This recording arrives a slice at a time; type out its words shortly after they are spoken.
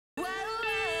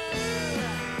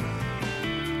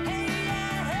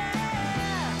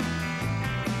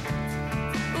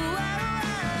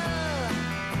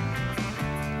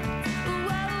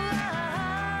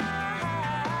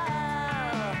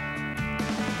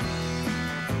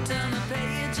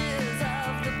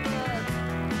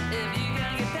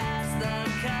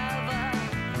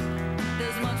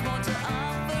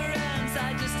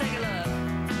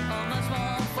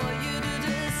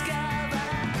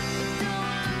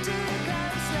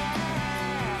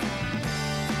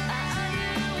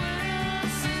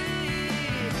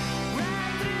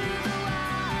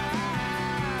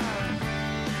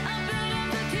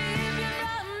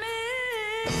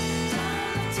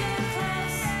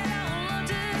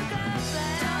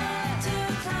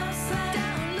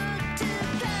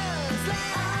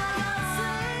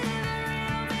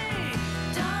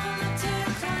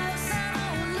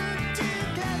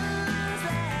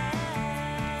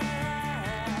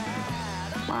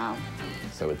Wow.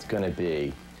 So it's going to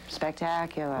be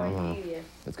spectacular. Mm-hmm.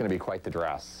 It's going to be quite the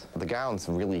dress. The gown's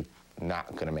really not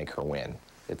going to make her win.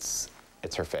 It's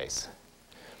her face,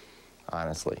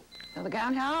 honestly. Well, the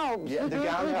gown helps. Yeah, the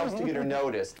gown helps to get her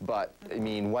noticed, but, I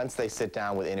mean, once they sit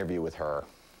down with interview with her,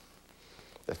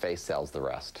 the face sells the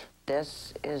rest.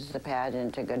 This is the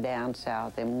pageant to go down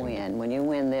south and win. When you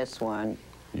win this one,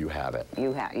 you have it.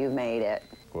 You made it.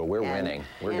 Well, we're winning.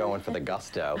 We're going for the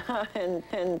gusto.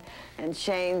 and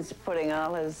Shane's putting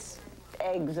all his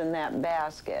eggs in that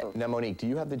basket. Now, Monique, do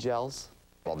you have the gels?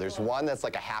 Well, there's one that's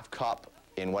like a half cup,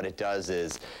 and what it does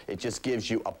is it just gives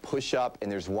you a push-up, and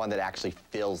there's one that actually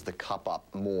fills the cup up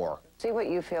more. See what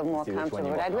you feel more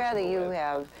comfortable with. I'd rather you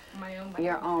have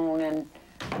your own and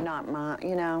not mine,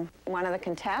 you know. One of the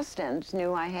contestants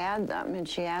knew I had them, and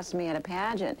she asked me at a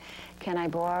pageant, can I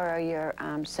borrow your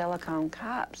silicone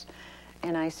cups?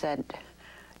 And I said,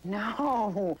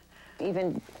 no.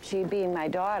 Even she being my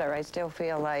daughter, I still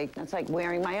feel like it's like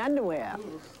wearing my underwear.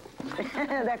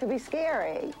 That could be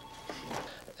scary.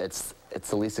 It's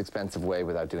the least expensive way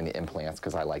without doing the implants,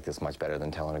 because I like this much better than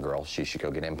telling a girl she should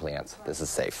go get implants. This is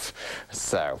safe.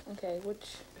 So. Okay,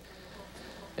 which?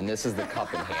 And this is the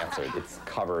cup enhancer. It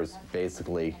covers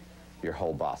basically your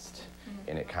whole bust,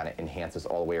 and it kind of enhances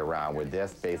all the way around. With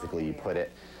this, basically, you put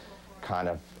it kind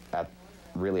of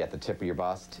really at the tip of your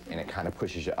bust, and it kind of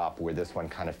pushes you up, where this one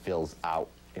kind of fills out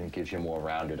and it gives you a more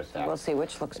rounded effect. We'll see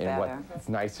which looks better. What's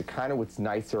nicer, what's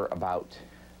nicer about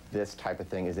this type of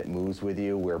thing is it moves with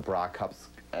you, where bra cups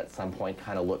at some point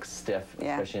kind of look stiff,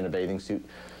 especially in a bathing suit,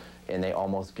 and they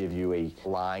almost give you a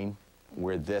line,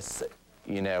 where this,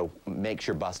 you know, makes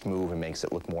your bust move and makes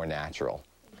it look more natural.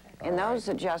 And those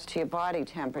adjust to your body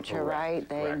temperature, right?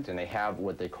 Correct, and they have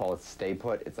what they call a stay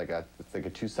put. It's like a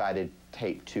two-sided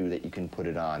tape, too, that you can put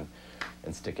it on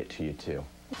and stick it to you, too.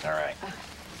 All right.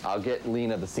 I'll get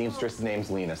Lena, the seamstress' name's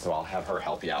Lena, so I'll have her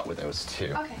help you out with those,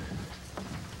 too. Okay.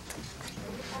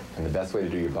 And the best way to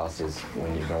do your bust is,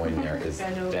 when you go in there, is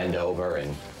bend over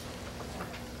and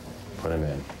put them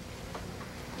in.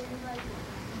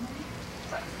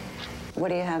 What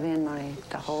do you have in, Marie?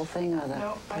 The whole thing or the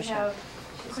No, I have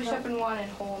push-up in one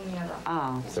and hole in the other.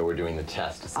 Oh. So we're doing the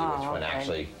test to see which one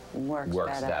actually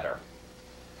works better.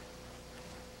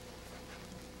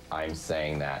 I'm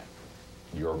saying that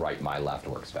your right, my left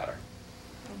works better.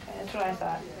 Okay, that's what I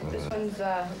thought. This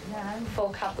one's full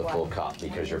cup The full cup,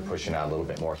 because you're pushing out a little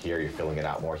bit more here, you're filling it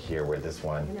out more here, where this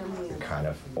one, you're kind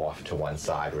of off to one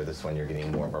side, where this one, you're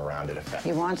getting more of a rounded effect.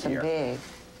 You want some big.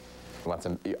 You want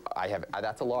some,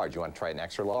 that's a large. You want to try an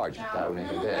extra large? No. That would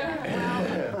make it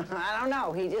big. I don't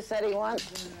know. He just said he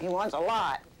wants a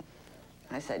lot.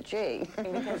 I said, gee.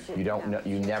 You don't know,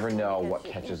 you never know what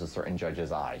catches a certain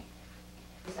judge's eye.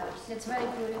 It's ready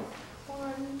for you.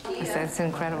 It's an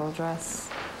incredible dress.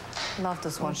 Love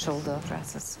those one-shoulder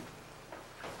dresses.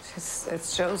 It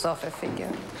shows off her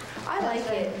figure. I like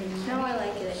it. No, I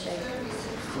like it, I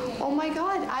think. Oh my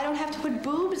God, I don't have to put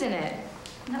boobs in it.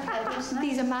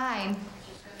 These are mine.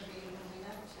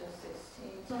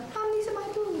 These are my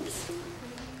boobs.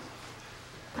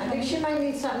 I think she might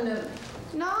need something to...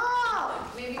 No!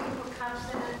 Maybe you can put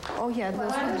cups in it. Oh yeah,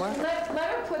 those would work. Let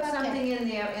her put something in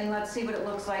there and let's see what it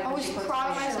looks like. I was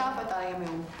proud of myself. I thought I had my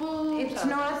own boobs. It's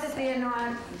not that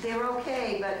they're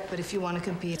okay, but... But if you want to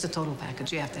compete, it's a total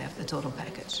package. You have to have the total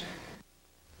package.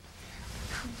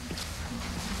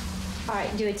 All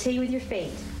right, do a T with your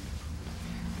feet.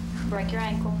 Break your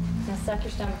ankle. Now suck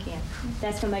your stomach in.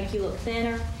 That's going to make you look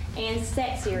thinner and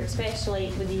sexier, especially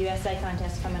with the USA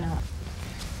contest coming up.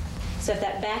 So if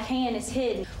that back hand is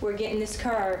hidden, we're getting this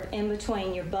curve in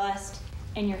between your bust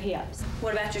and your hips.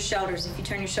 What about your shoulders? If you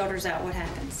turn your shoulders out, what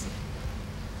happens?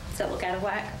 Does that look out of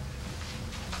whack?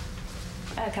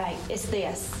 Okay, it's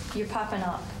this. You're popping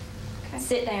up. Okay.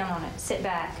 Sit down on it. Sit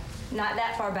back. Not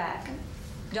that far back.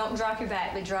 Don't drop your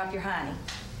back, but drop your hiney.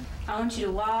 I want you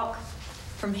to walk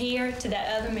from here to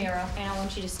that other mirror, and I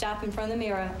want you to stop in front of the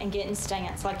mirror and get in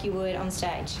stance like you would on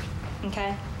stage,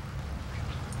 okay?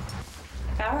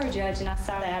 If I were a judge and I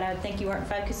saw that, I would think you weren't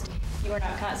focused, you were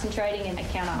not concentrating, and I'd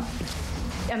count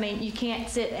off. I mean, you can't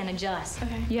sit and adjust.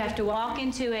 Okay. You have to walk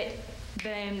into it,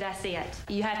 boom, that's it.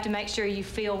 You have to make sure you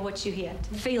feel what you hit.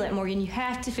 Feel it, Morgan, you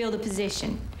have to feel the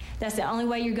position. That's the only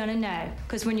way you're gonna know,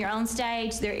 because when you're on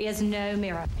stage, there is no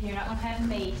mirror. And you're not gonna have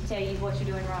me to tell you what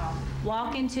you're doing wrong.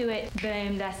 Walk into it,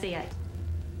 boom, that's it.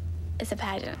 It's a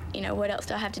pageant, you know, what else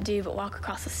do I have to do but walk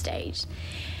across the stage?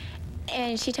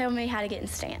 And she told me how to get in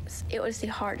stance. It was the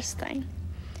hardest thing.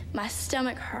 My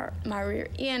stomach hurt, my rear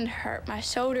end hurt, my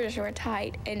shoulders were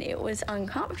tight, and it was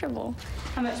uncomfortable.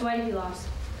 How much weight have you lost?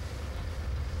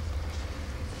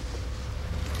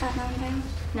 About 9 pounds.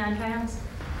 9 pounds?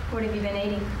 What have you been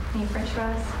eating? Any French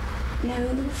fries?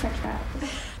 No French fries.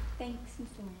 Thanks,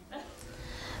 Mr. Matt.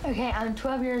 Okay, I'm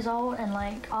 12 years old, and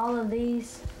like all of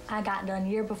these, I got done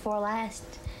year before last.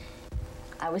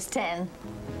 I was 10.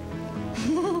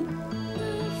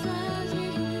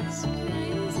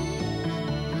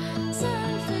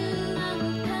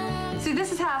 See,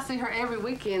 this is how I see her every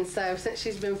weekend, so since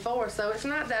she's been 4, so it's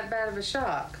not that bad of a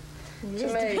shock to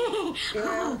me. You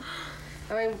know?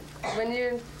 I mean,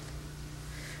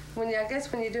 I guess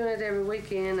when you're doing it every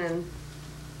weekend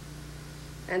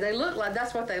and they look like,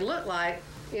 that's what they look like,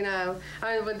 you know.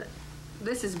 I mean,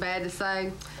 this is bad to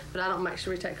say, but I don't make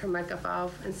sure we take her makeup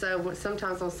off. And so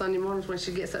sometimes on Sunday mornings when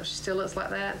she gets up, she still looks like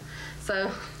that. So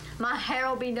my hair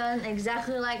will be done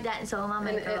exactly like that, and so will my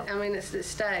makeup. I mean, it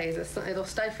stays. It'll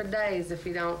stay for days if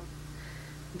you don't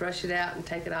brush it out and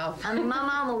take it off. I mean, my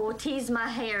mama will tease my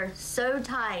hair so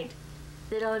tight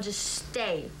that it'll just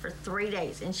stay for 3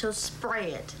 days, and she'll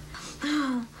spray it.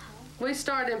 We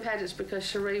started in pageants because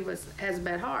Cherie has a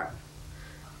bad heart.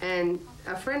 And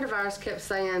a friend of ours kept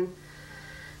saying,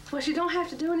 well, she don't have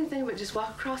to do anything but just walk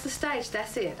across the stage.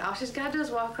 That's it. All she's got to do is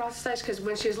walk across the stage. Because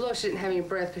when she was little, she didn't have any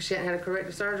breath because she hadn't had a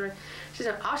corrective surgery. She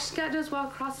said, all she's got to do is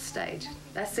walk across the stage.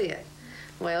 That's it.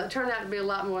 Well, it turned out to be a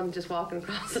lot more than just walking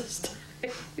across the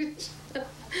stage.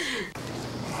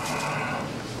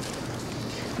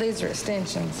 These are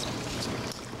extensions,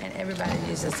 and everybody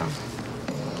uses them.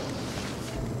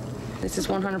 This is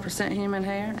 100% human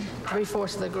hair.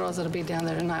 3/4 of the girls that'll be down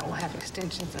there tonight will have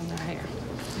extensions in their hair.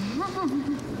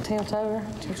 Tilt over,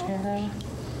 tilt your head over.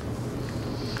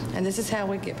 And this is how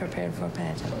we get prepared for a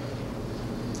pageant.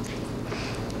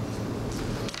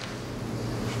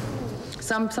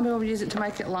 Some people use it to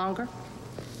make it longer.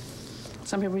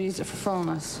 Some people use it for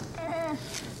fullness.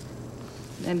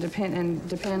 And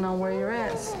depending on where you're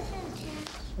at,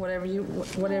 whatever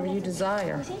you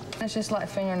desire. It's just like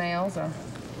fingernails or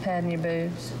padding your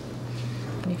boobs.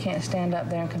 You can't stand up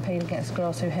there and compete against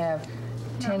girls who have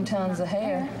 10 tons of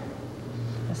hair.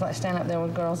 It's like standing up there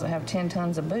with girls that have 10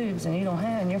 tons of boobs and you don't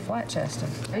have, and you're flat-chested.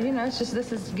 You know, it's just,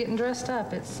 this is getting dressed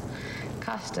up. It's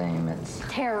costume, it's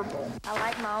terrible. I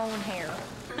like my own hair.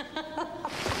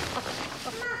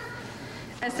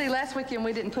 And see, last weekend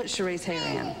we didn't put Cherie's hair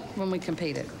in when we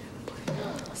competed.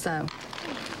 So.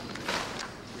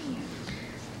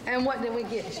 And what did we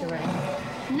get, Cherie?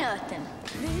 Nothing.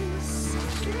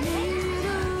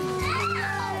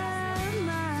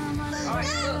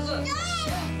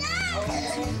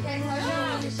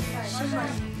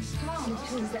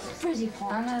 That frizzy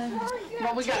part. I know.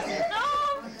 Well, we got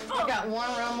one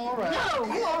round more road. No,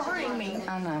 you are hurting me.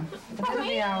 I know. But it'll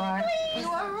be all right. You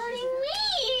are hurting me.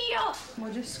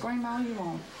 Well, just scream all you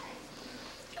want.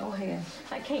 Go ahead.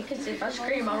 I can't, because if I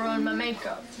scream, I'll ruin my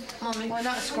makeup. Mommy. Well,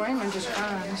 not screaming, just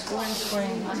crying. Just go ahead and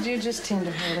scream. You're just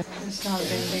tender-headed. It's not a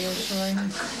big deal, Cherie.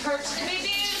 Hurts to be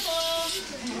beautiful.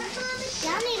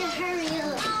 Y'all need to hurry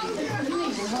up. You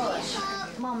need to hush.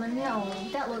 Mama, no,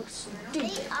 that looks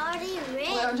stupid.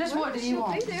 Well, just what do you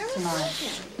want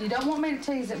tonight? You don't want me to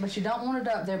tease it, but you don't want it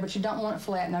up there, but you don't want it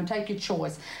flat. Now, take your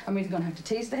choice. I'm either going to have to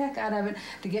tease the heck out of it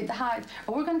to get the height,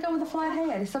 or we're going to go with a flat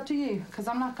head. It's up to you, because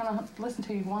I'm not going to listen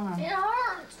to you whine. It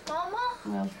hurts, Mama.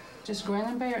 Well, just grin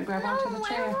and bear it. Grab onto the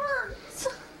chair. It hurts.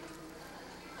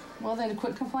 Well, then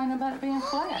quit complaining about it being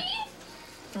flat.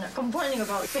 I'm not complaining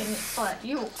about it being flat.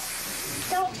 You.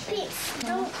 Don't pick.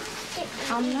 Don't pick.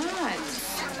 I'm not.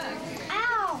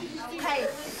 Ow! Hey,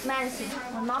 Madison,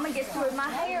 when Mama gets through with my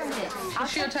hair, I'll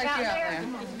She'll take you out there.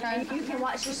 Okay? You can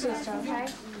watch your sister, okay?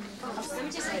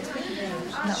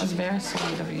 That was very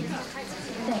sweet of you.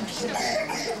 Thanks.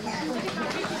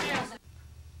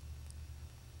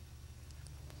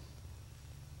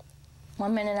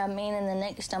 One minute I'm mean and the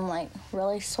next I'm like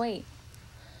really sweet.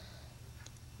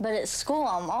 But at school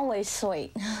I'm always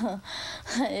sweet.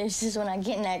 It's just when I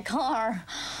get in that car,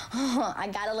 I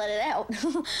gotta let it out.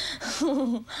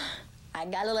 I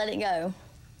gotta let it go.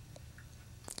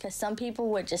 Because some people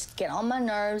would just get on my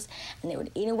nerves and they would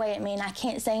eat away at me and I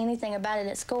can't say anything about it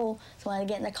at school. So when I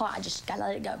get in the car, I just gotta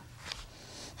let it go.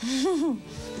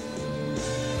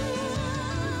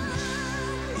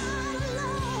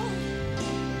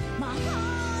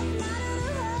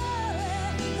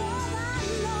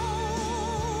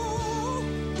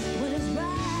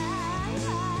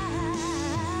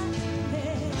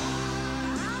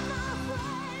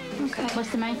 Okay. What's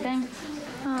the main thing?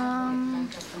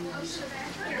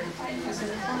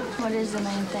 What is the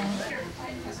main thing?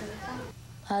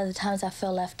 A lot of the times I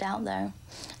feel left out, though.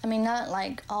 I mean, not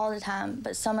like all the time,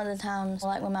 but some of the times,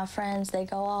 like when my friends, they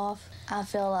go off, I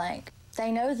feel like they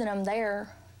know that I'm there.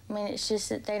 I mean, it's just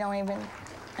that they don't even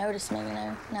notice me, you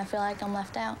know, and I feel like I'm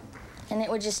left out. and it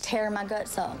would just tear my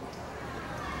guts up.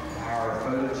 Our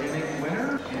photogenic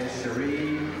winner is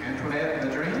Cherie Antoinette the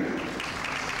Dream.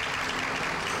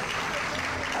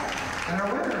 And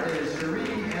our winner is Cherie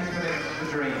Antoinette the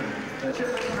Dream, the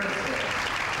Chitlin Princess.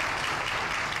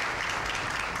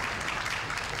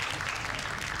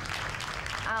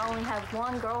 I only have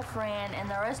one girlfriend, and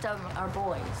the rest of them are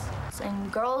boys.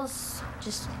 And girls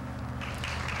just,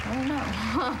 I don't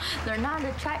know, they're not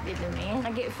attracted to me.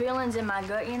 I get feelings in my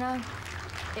gut, you know?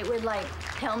 It would like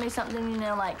tell me something, you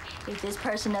know, like if this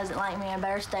person doesn't like me, I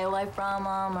better stay away from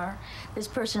them, or this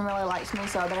person really likes me,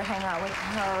 so I better hang out with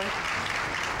her.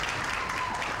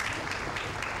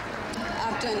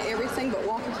 I've done everything but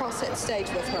walk across that stage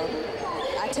with her.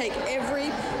 I take every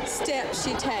step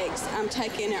she takes, I'm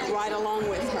taking it right along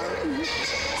with her.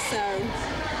 So,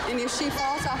 and if she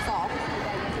falls, I fall.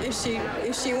 If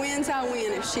she wins, I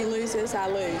win. If she loses, I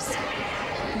lose.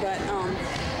 But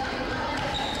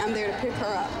I'm there to pick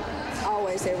her up,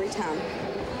 always, every time.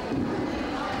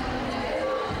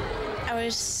 I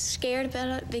was scared about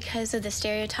it because of the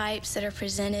stereotypes that are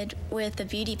presented with the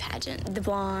beauty pageant. The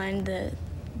blonde, the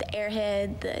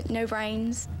airhead, the no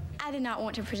brains. I did not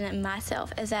want to present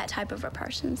myself as that type of a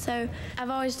person. So I've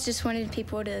always just wanted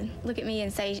people to look at me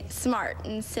and say smart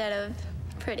instead of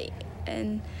pretty.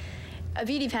 And a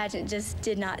beauty pageant just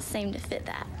did not seem to fit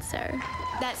that. So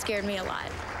that scared me a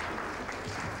lot.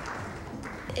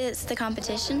 It's the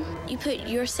competition. You put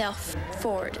yourself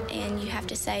forward and you have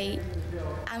to say,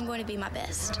 I'm going to be my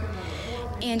best.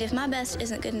 And if my best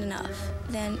isn't good enough,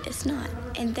 then it's not.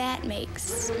 And that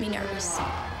makes me nervous.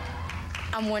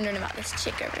 I'm wondering about this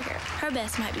chick over here. Her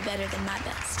best might be better than my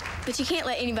best. But you can't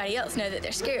let anybody else know that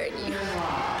they're scared of you.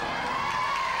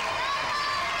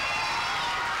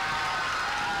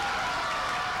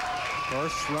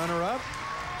 First runner-up,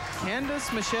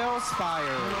 Candace Michelle Spire.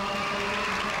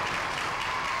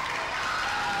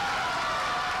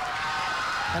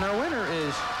 And our winner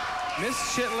is Miss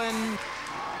Chitlin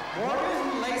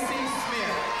Morgan Lacey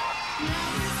Smith.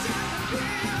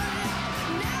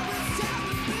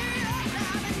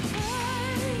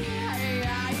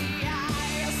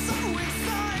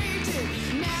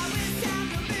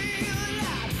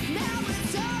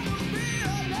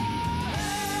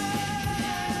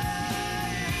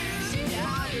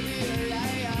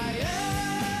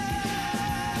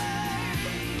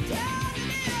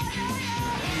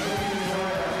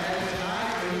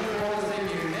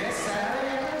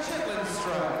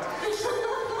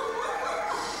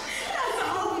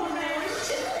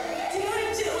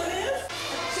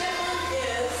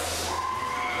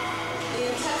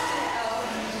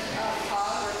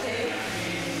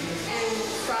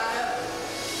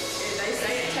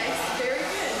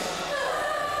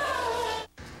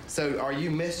 So, are you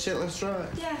Miss Chitlin Strut?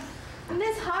 Yeah.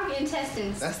 Miss Hog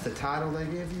Intestines. That's the title they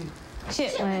give you?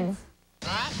 Chitlin. All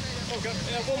right. Okay,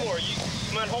 one more. You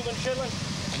mind holding chitlin?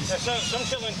 Some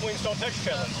chitlin queens don't touch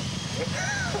chitlin.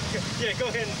 Yeah, go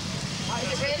ahead. Are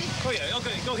you ready? Oh, yeah.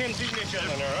 Okay, go ahead and feed me a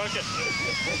chitlin there. Okay.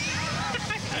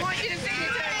 I want you to feed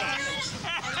it to me.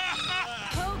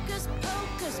 Hocus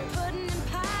pocus, pudding and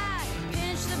pie.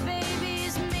 Pinch the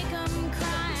babies, make them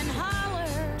cry and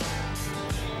holler.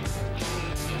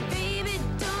 Baby,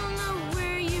 don't know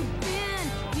where you've been.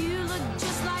 You look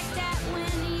just like that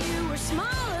when you were smaller.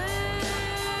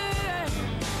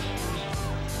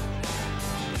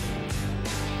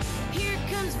 Here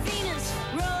comes Venus,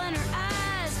 rolling her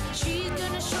eyes. She's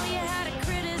gonna show you how to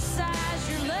criticize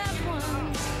your loved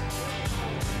ones.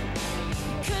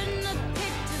 Couldn't have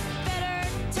picked a better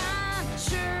time.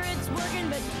 Sure, it's working,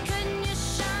 but couldn't you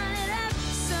shine it up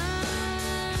some?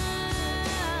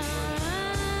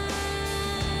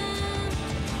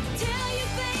 Tell your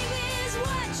babies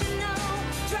what you know.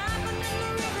 Drop them in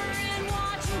the river and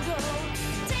watch them go.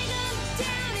 Take them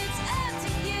down, it's up to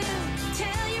you.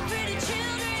 Tell your pretty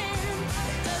children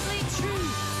the ugly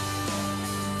truth.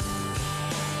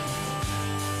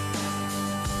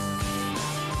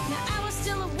 Now I was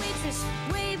still a waitress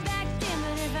way back then,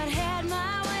 but if I'd had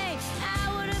my way,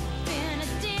 I would have been a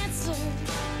dancer.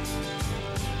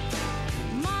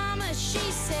 Mama, she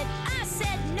said, I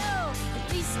said no.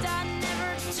 At least I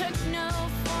never took no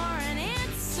for an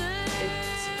answer.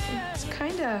 It's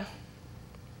kind of,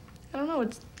 I don't know,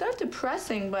 it's not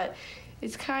depressing, but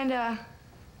it's kind of,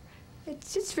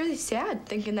 it's just really sad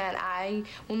thinking that I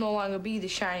will no longer be the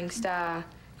shining star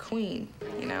queen,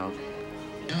 you know?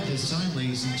 Now this time,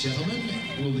 ladies and gentlemen,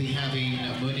 we'll be having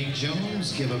Monique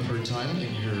Jones give up her title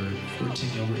in her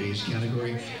 14 over age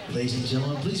category. Ladies and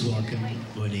gentlemen, please welcome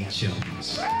Monique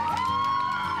Jones.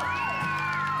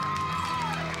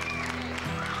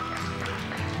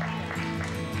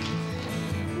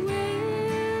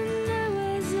 When the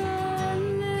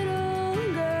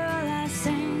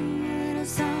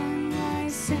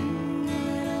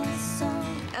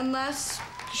Unless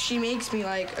she makes me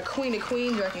like a queen of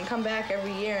queens where I can come back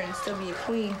every year and still be a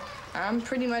queen. I'm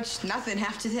pretty much nothing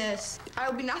after this.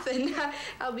 I'll be nothing.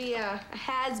 I'll be a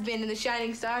has-been in the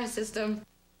Shining Star system.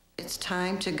 It's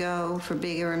time to go for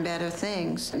bigger and better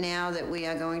things. Now that we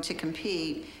are going to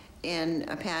compete in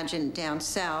a pageant down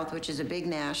south, which is a big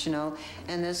national,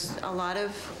 and there's a lot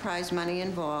of prize money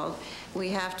involved, we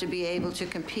have to be able to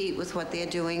compete with what they're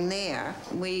doing there.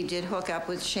 We did hook up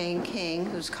with Shane King,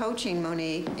 who's coaching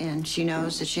Monique, and she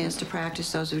knows that she has to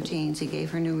practice those routines. He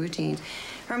gave her new routines.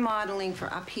 Her modeling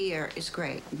for up here is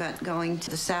great, but going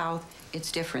to the south,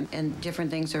 it's different, and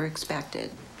different things are expected.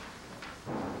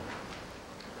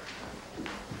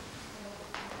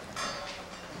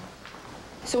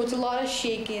 So it's a lot of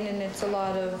shaking and it's a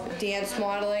lot of dance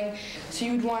modeling. So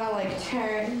you'd want to like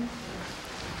turn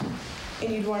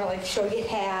and you'd want to like show your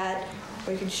hat,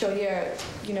 or you can show your,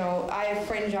 you know, I have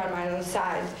fringe on mine on the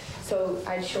sides, so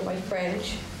I'd show my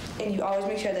fringe. And you always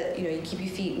make sure that, you know, you keep your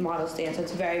feet in model stance. So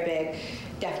it's very big.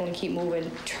 Definitely keep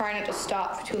moving. Try not to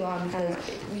stop for too long because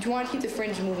you want to keep the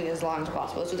fringe moving as long as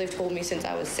possible. That's what they've told me since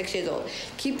I was 6 years old.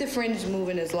 Keep the fringe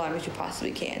moving as long as you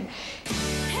possibly can.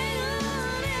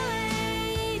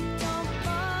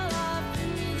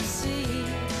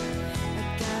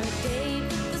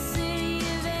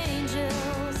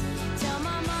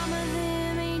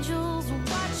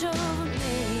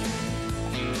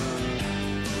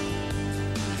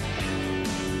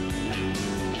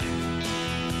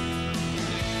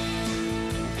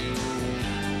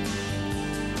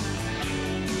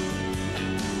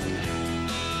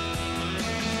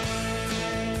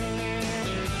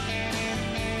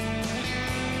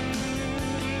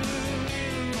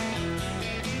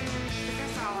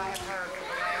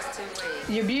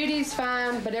 Your beauty's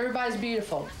fine, but everybody's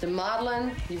beautiful. The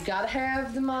modeling, you've got to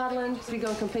have the modeling if you're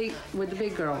going to compete with the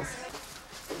big girls.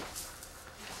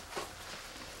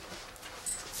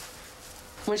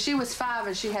 When she was 5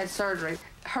 and she had surgery,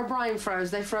 her brain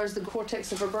froze. They froze the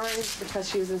cortex of her brain because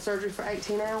she was in surgery for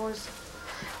 18 hours.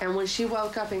 And when she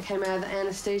woke up and came out of the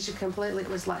anesthesia completely, it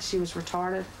was like she was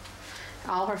retarded.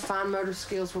 All her fine motor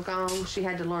skills were gone. She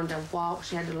had to learn to walk.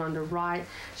 She had to learn to write.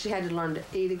 She had to learn to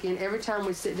eat again. Every time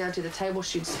we'd sit down to the table,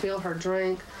 she'd spill her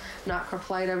drink, knock her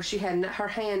plate over. She had her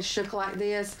hands shook like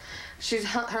this.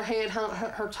 Her head,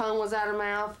 her tongue was out her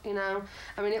mouth. You know,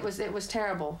 I mean, it was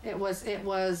terrible. It was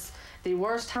the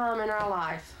worst time in our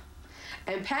life.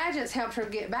 And pageants helped her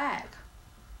get back.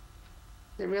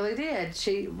 It really did.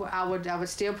 I would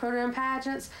still put her in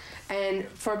pageants, and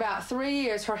for about 3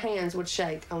 years, her hands would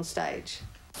shake on stage.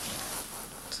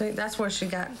 See, that's where she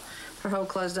got her hole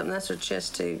closed up, and that's her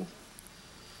chest too.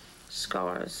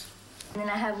 Scars. And then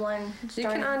I have one. You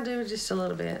can undo just a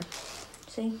little bit.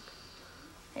 See,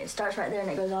 it starts right there and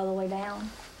it goes all the way down.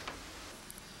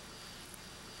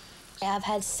 I've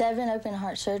had 7 open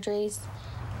heart surgeries.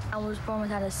 I was born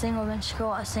without a single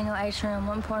ventricle, a single atrium,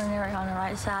 1 pulmonary artery on the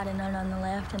right side and none on the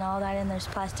left, and all that, and there's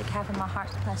plastic. Half of my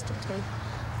heart's plastic too.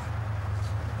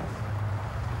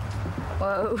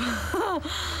 Whoa.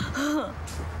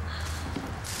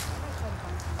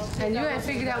 And you haven't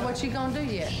figured out what you're gonna do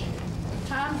yet.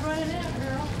 Time's running out,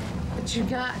 girl. But you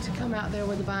got to come out there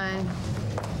with a bang.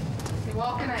 You're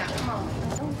walking out, come on.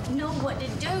 I don't know what to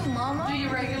do, Mama. Do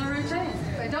your regular routine.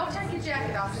 But don't take your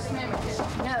jacket off, just mimic it.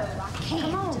 No, I can't.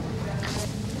 Come on.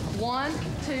 1,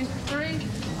 2, 3.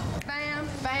 Bam,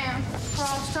 bam.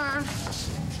 Cross turn.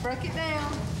 Break it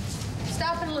down.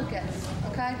 Stop and look at it,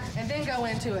 okay? And then go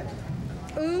into it.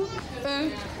 Ooh,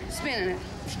 ooh, spinning it.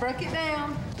 Break it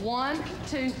down. 1,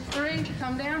 2, 3.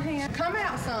 Come down here. Come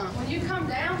out some. When you come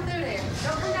down through there,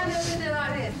 don't come down through there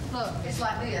like this. Look, it's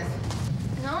like this.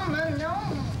 No, Mom, no.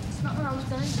 It's not what I was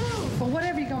gonna do. Well,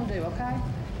 whatever you're gonna do, okay?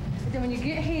 And then when you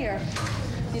get here,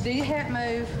 you do your hip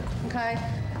move, okay?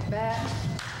 Back.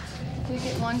 Kick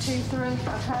it. 1, 2, 3,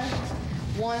 okay?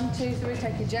 1, 2, 3.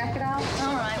 Take your jacket off.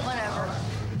 All right, whatever.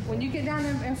 When you get down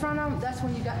in front of them, that's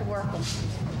when you got to work them,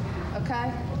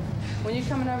 okay? When you're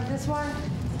coming over this way,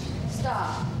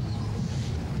 stop.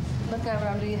 Look over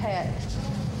under your head.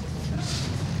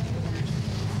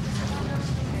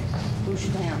 Push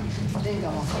down. Then go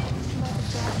on.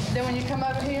 Then when you come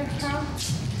over here,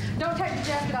 don't take the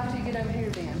jacket off till you get over here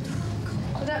then.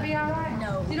 Would that be all right?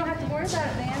 No. You don't have to worry about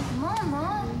it then.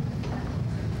 Mama,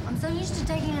 I'm so used to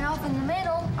taking it off in the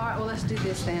middle. All right, well, let's do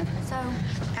this then. So,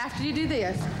 after you do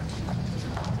this,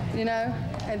 you know,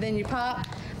 and then you pop,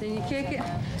 then you kick it,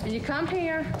 and you come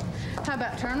here. How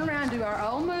about turn around, do our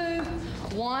old move.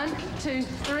 1, 2,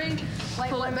 3.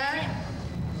 Pull it back.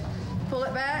 Pull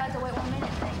it back. I have to wait 1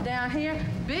 minute. Down here.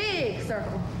 Big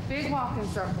circle. Big walking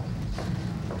circle.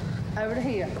 Over to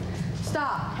here.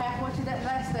 Stop. Halfway to that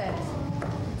last step.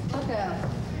 Look at him.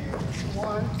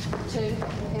 1, 2,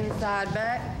 inside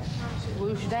back.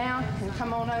 Whoosh down and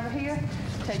come on over here.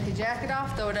 Take the jacket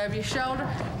off, throw it over your shoulder,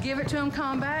 give it to him,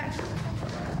 come back.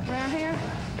 Around here,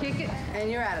 kick it, and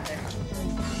you're out of there.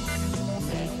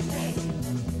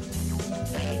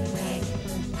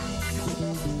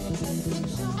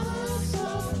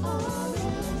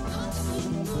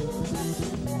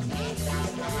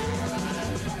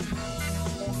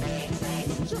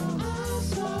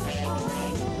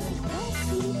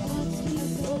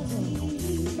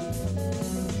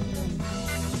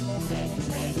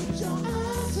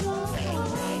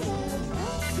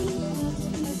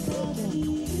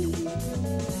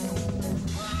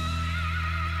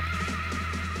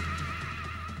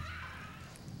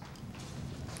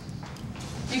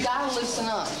 You gotta loosen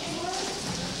up.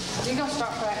 You're gonna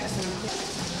start practicing.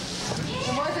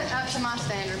 It wasn't up to my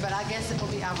standard, but I guess it will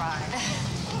be all right.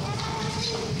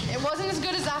 It wasn't as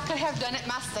good as I could have done it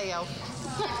myself.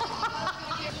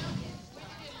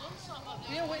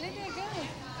 Yeah, Whitney did good.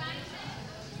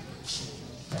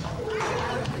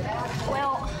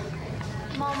 Well,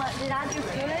 Mama, did I do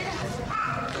good?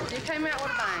 You came out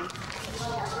with a bang.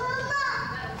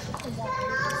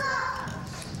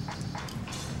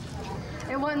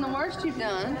 It wasn't the worst you've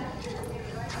done.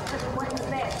 It wasn't the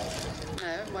best. No,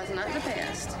 it was not the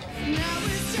best.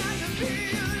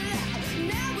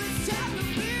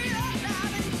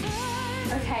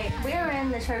 Okay, we're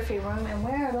in the trophy room and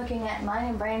we're looking at mine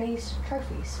and Brandy's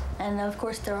trophies. And of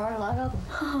course there are a lot of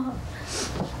them. Let's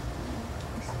see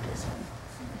this one.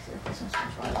 Let's see if this one's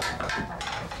right.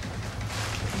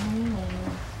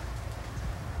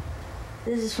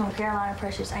 This is from Carolina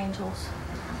Precious Angels.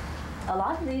 A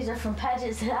lot of these are from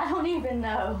pageants that I don't even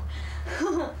know.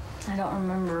 I don't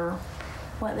remember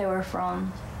what they were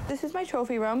from. This is my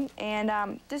trophy room,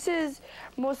 and this is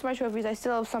most of my trophies. I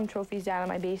still have some trophies down in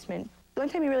my basement. The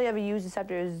only time you really ever use the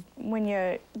scepter is when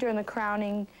you're during the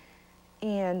crowning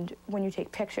and when you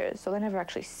take pictures, so they never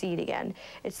actually see it again.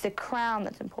 It's the crown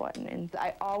that's important, and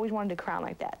I always wanted a crown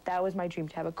like that. That was my dream,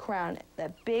 to have a crown,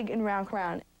 that big and round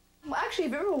crown. Well, actually,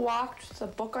 have you ever walked with a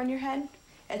book on your head?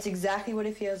 It's exactly what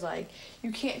it feels like.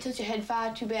 You can't tilt your head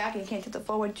far too back, and you can't tilt it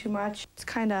forward too much. It's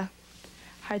kind of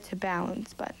hard to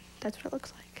balance, but that's what it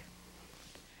looks like.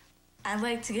 I'd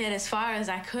like to get as far as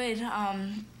I could.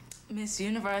 Miss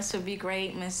Universe would be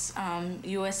great, Miss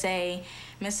USA,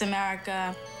 Miss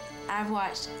America. I've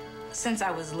watched since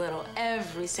I was little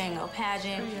every single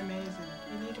pageant. Pretty amazing.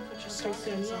 You need to put your stuff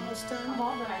in. It's almost done.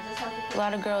 A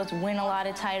lot of girls win a lot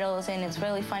of titles, and it's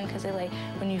really fun because they like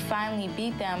when you finally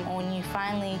beat them or when you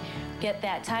finally get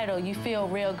that title, you feel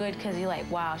real good because you're like,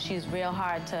 wow, she's real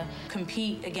hard to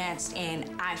compete against, and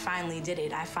I finally did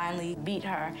it. I finally beat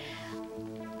her.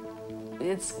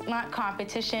 It's not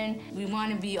competition. We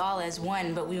want to be all as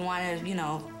one, but we want to, you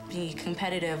know, be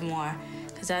competitive more,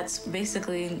 because that's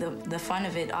basically the fun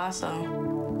of it also.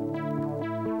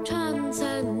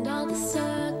 Transcend all the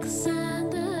circles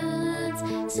and the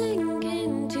lands,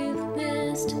 sinking to the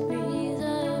mysteries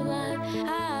of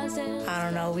life. I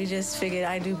don't know, we just figured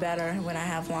I do better when I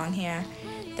have long hair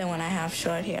than when I have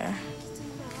short hair.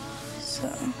 So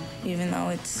even though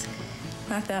it's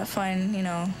not that fun, you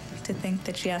know, to think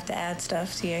that you have to add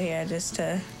stuff to your hair just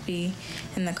to be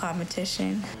in the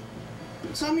competition.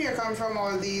 Some here come from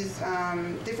all these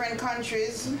different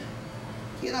countries.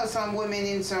 You know, some women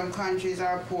in some countries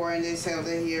are poor and they sell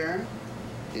their hair.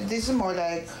 This is more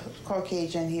like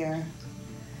Caucasian hair,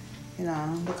 you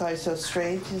know, because it's so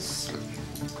straight.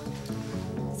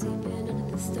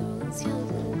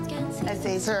 I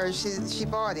say it's hers. She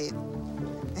bought it.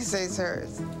 I say it's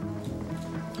hers.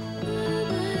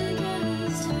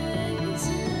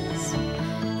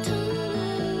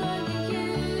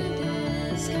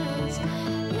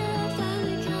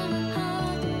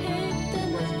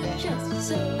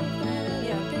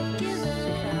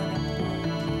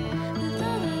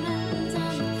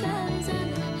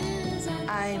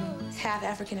 I'm half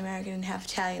African American and half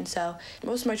Italian, so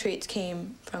most of my traits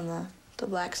came from the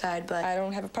black side, but I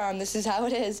don't have a problem. This is how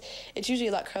it is. It's usually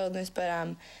a lot curlier than this, but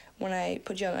when I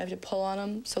put gel on, I have to pull on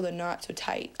them so they're not so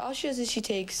tight. All she does is she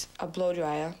takes a blow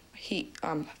dryer, heat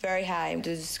very high.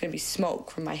 There's gonna be smoke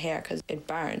from my hair because it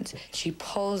burns. She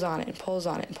pulls on it and pulls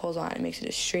on it and pulls on it and makes it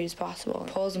as straight as possible.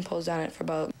 Pulls and pulls on it for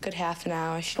about a good half an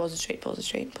hour. She pulls it straight, pulls it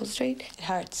straight, pulls it straight. It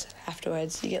hurts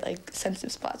afterwards. You get like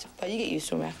sensitive spots, but you get used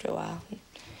to them after a while.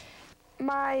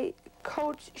 My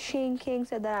coach, Shane King,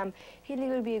 said that he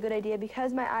think it would be a good idea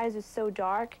because my eyes are so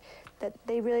dark that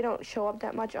they really don't show up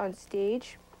that much on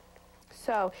stage.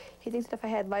 So he thinks that if I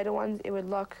had lighter ones, it would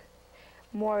look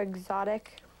more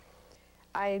exotic.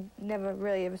 I never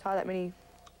really ever saw that many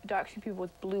dark-skinned people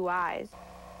with blue eyes.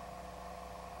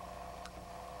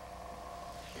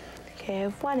 Okay, I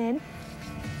have one in.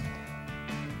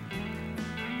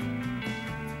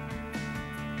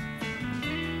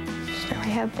 So I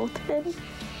have both of them.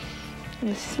 And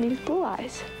this is me with blue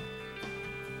eyes.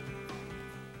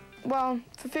 Well,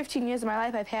 for 15 years of my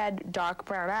life, I've had dark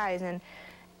brown eyes, and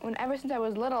ever since I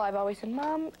was little, I've always said,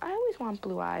 Mom, I always want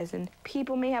blue eyes. And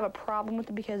people may have a problem with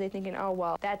it because they're thinking, oh,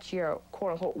 well, that's your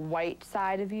quote-unquote white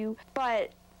side of you.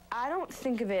 But I don't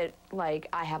think of it like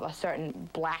I have a certain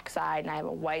black side and I have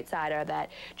a white side, or that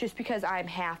just because I'm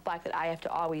half black that I have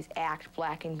to always act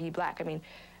black and be black. I mean,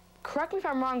 correct me if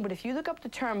I'm wrong, but if you look up the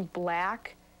term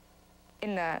black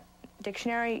in the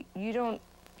dictionary,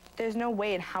 there's no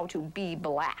way in how to be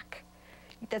black.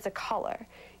 That's a color,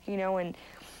 you know, and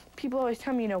people always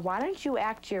tell me, you know, why don't you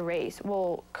act your race?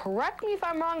 Well, correct me if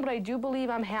I'm wrong, but I do believe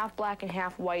I'm half black and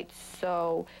half white,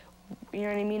 so, you know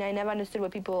what I mean? I never understood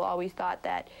what people always thought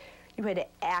that you had to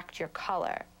act your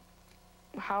color.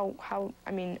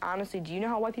 I mean, honestly, do you know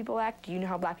how white people act? Do you know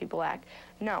how black people act?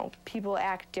 No, people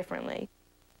act differently.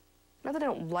 Not that I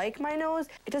don't like my nose,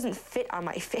 it doesn't fit on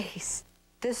my face.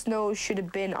 This nose should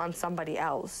have been on somebody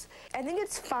else. I think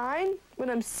it's fine when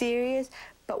I'm serious,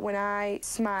 but when I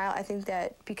smile, I think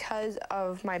that because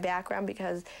of my background,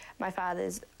 because my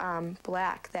father's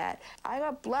black, that I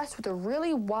got blessed with a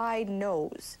really wide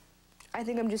nose. I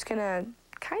think I'm just gonna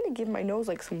kind of give my nose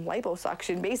like some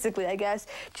liposuction, basically, I guess,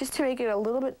 just to make it a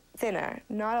little bit thinner.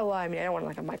 Not a lot, I mean, I don't want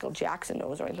like a Michael Jackson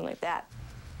nose or anything like that.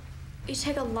 You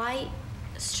take a light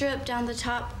strip down the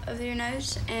top of your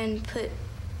nose and put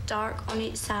dark on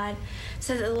each side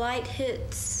so the light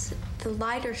hits the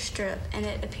lighter strip and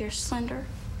it appears slender.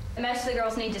 Most of the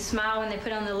girls need to smile when they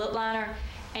put on the lip liner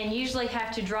and usually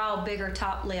have to draw bigger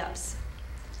top lips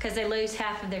because they lose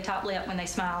half of their top lip when they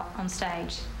smile on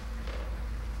stage.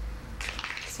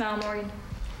 Smile, Morgan.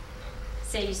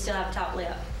 See, you still have a top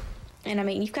lip. And I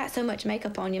mean, you've got so much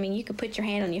makeup on you. I mean, you could put your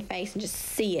hand on your face and just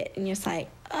see it and you're just like,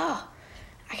 oh,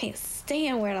 I can't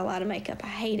stand wearing a lot of makeup. I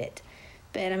hate it.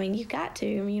 But I mean, you've got to.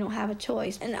 I mean, you don't have a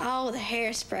choice. And all the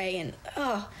hairspray and,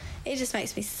 oh, it just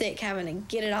makes me sick having to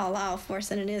get it all off worse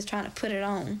than it is trying to put it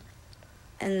on.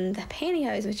 And the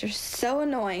pantyhose, which are so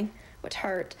annoying, which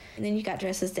hurt. And then you got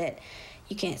dresses that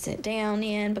you can't sit down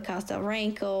in because they'll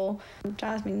wrinkle. It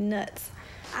drives me nuts.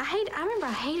 I remember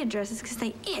I hated dresses because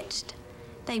they itched.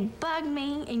 They bugged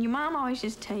me, and your mom always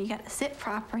just tell you, you got to sit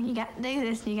proper, and you got to do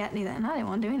this, and you got to do that, and I didn't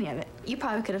want to do any of it. You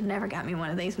probably could have never got me one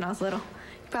of these when I was little.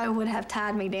 You probably would have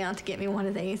tied me down to get me one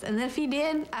of these, and then if you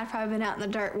did, I'd probably been out in the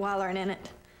dirt wallowing in it.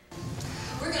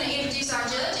 We're going to introduce our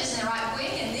judges in right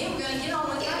quick, and then we're going to get on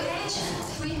with our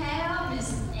pageant. We have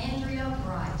Miss Andrea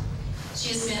Bright.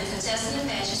 She has been a contestant in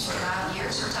pageants for 5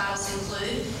 years. Her titles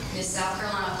include Miss South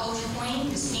Carolina Poultry Queen,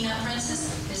 Miss Peanut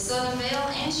Princess, Miss Southern Belle,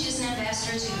 and she is an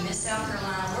ambassador to Miss South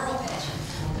Carolina World Pageant.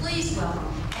 Please welcome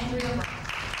Andrea Bright.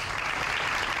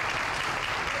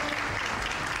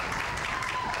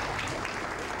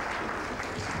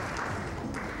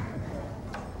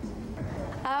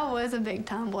 I was a big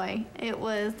tomboy. It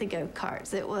was the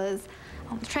go-karts. It was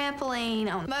on the trampoline,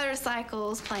 on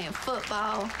motorcycles, playing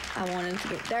football. I wanted to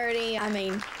get dirty. I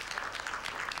mean,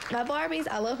 my Barbies,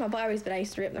 I love my Barbies, but I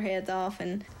used to rip their heads off.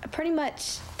 And pretty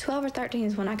much 12 or 13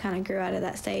 is when I kind of grew out of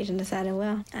that stage and decided,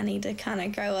 well, I need to kind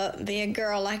of grow up and be a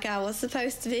girl like I was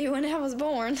supposed to be when I was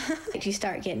born. You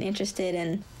start getting interested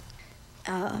in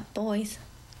boys.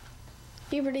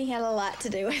 Puberty had a lot to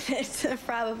do with it,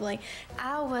 probably.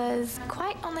 I was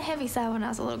quite on the heavy side when I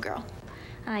was a little girl.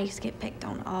 I used to get picked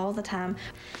on all the time,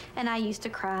 and I used to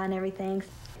cry and everything.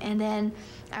 And then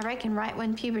I reckon right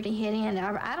when puberty hit in,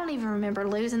 I don't even remember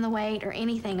losing the weight or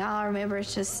anything. All I remember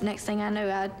is just next thing I knew,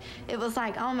 it was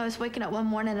like almost waking up one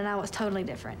morning and I was totally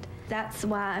different. That's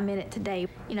why I'm in it today.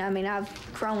 You know, I mean,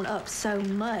 I've grown up so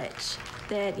much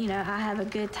that, you know, I have a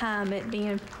good time at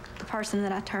being the person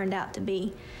that I turned out to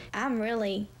be. I'm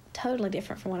really totally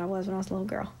different from what I was when I was a little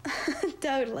girl.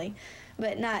 Totally.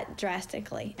 But not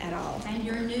drastically at all. And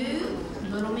your new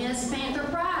Little Miss Panther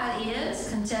Pride is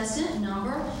contestant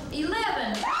number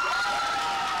 11.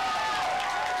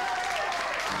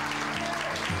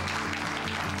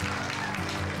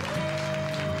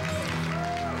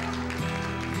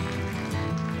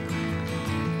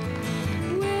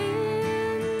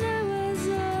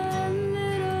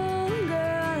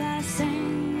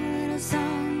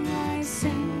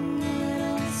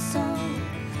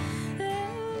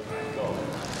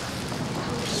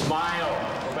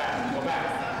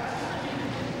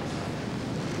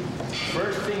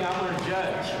 First thing I'm going to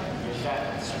judge is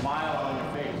that smile on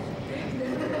your face. Give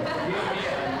me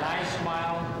a nice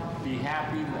smile, be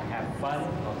happy, have fun,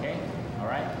 okay? All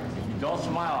right? If you don't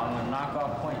smile, I'm going to knock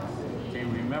off points. Okay,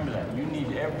 remember that. You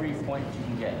need every point you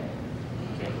can get.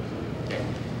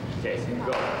 Okay,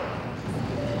 go.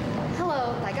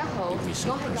 Hello， 大家好，我係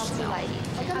郭志麗，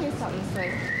我今年15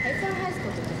歲，喺 Fair High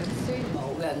School 讀緊書。冇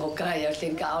嘅，我梗係有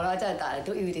請教啦，即係大家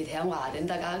都要哋聽話點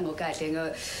得㗎？我梗係請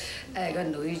個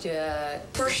女啫。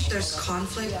First, there's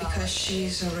conflict because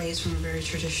she's raised from a very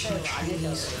traditional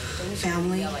Chinese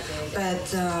family, but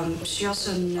she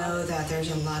also knows that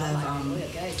there's a lot of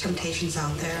temptations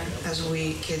out there as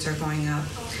we kids are growing up,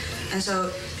 and so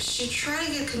she tried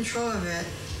to get control of it,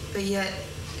 but yet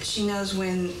she knows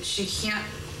when she can't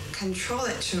control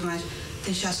it too much,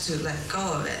 then she has to let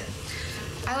go of it.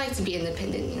 I like to be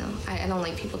independent, you know. I don't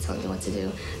like people telling me what to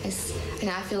do. And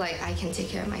I feel like I can take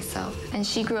care of myself. And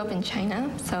she grew up in China,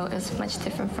 so it's much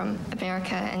different from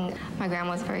America. And my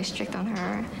grandma was very strict on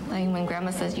her. Like when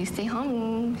grandma says, you stay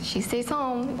home, she stays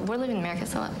home. We're living in America,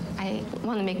 so I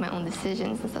want to make my own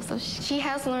decisions and stuff. So she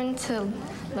has learned to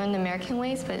learn the American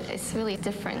ways, but it's really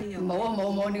different.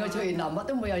 冇，呢個出現南北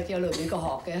都冇有嚟美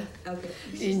國學嘅，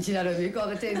完全係嚟美國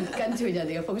嘅，即係跟隨人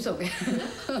哋嘅風俗嘅。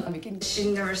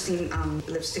She'd never seen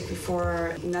lipstick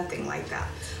before, nothing like that.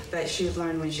 But she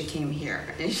learned when she came here,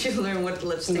 and she learned what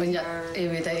lipstick are.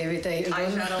 Every day.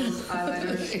 Eyeshadows,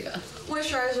 eyeliners,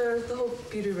 moisturizer, the whole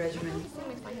beauty regimen.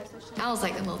 I was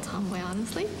like a little tomboy,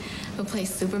 honestly. We'll play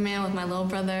Superman with my little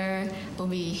brother. We'll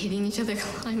be hitting each other,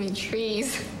 climbing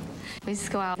trees. We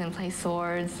just go out and play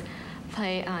swords,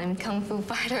 play kung fu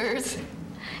fighters.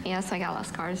 Yeah, so I got a lot of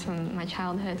scars from my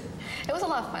childhood. It was a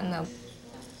lot of fun, though.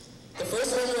 The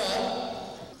first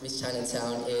runner-up, Miss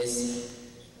Chinatown, is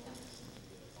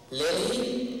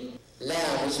Lily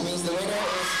Lam, which means the winner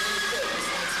is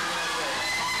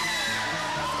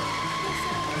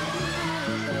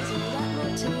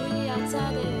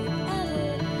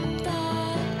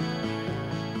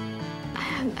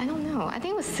I don't know. I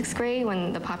think it was 6th grade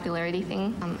when the popularity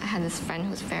thing. I had this friend who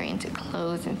was very into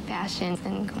clothes and fashion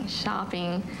and going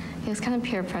shopping. It was kind of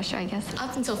peer pressure, I guess.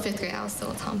 Up until 5th grade, I was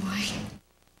still a tomboy.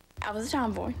 I was a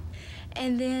tomboy.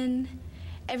 And then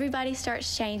everybody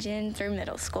starts changing through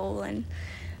middle school, and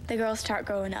the girls start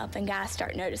growing up, and guys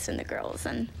start noticing the girls.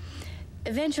 And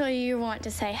eventually you want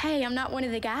to say, hey, I'm not one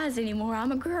of the guys anymore.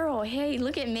 I'm a girl. Hey,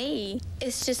 look at me.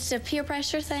 It's just a peer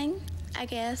pressure thing, I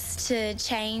guess, to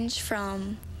change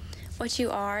from what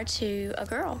you are to a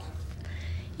girl.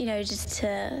 You know, just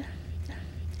to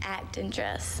act and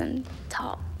dress and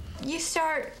talk. You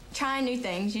start trying new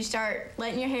things. You start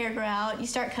letting your hair grow out. You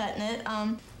start cutting it.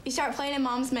 You start playing in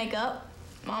mom's makeup.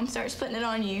 Mom starts putting it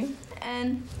on you.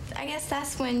 And I guess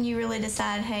that's when you really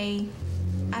decide, hey,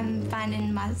 I'm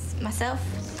finding myself.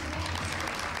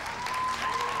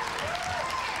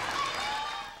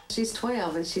 She's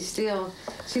 12 and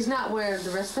she's not where the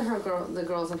rest of the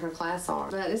girls in her class are.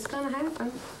 But it's gonna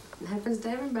happen. It happens to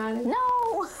everybody.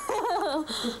 No!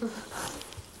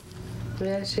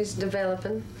 Yeah, she's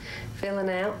developing, filling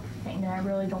out. Thing that I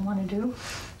really don't want to do.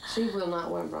 She will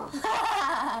not wear a bra.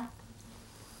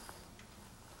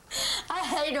 I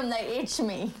hate them, they itch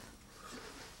me.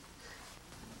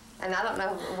 And I don't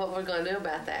know what we're going to do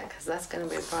about that, because that's going to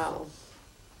be a problem.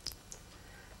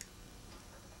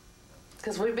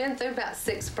 Because we've been through about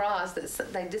 6 bras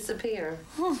that they disappear.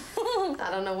 I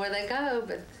don't know where they go,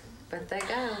 but they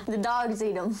go. The dogs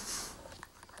eat them.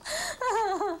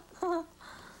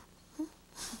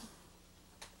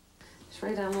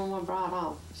 Sheree don't want my bra at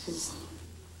all. She's...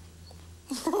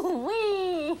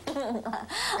 Wee!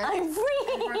 I'm free!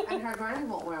 And her granny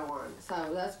won't wear one, so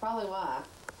that's probably why.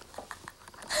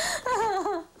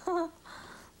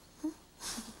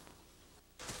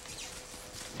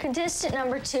 Contestant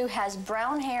number 2 has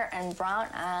brown hair and brown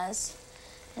eyes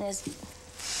and is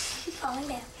falling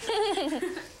down.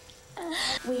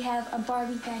 We have a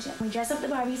Barbie pageant. We dress up the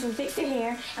Barbies, we fix their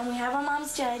hair, and we have our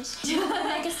moms judge. We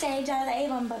make a stage out of the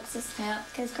Avon boxes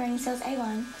because Granny sells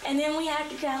Avon. And then we have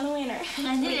to crown the winner.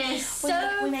 And it is so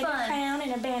fun. We make a crown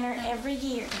and a banner every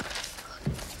year.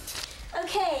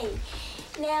 Okay,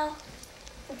 now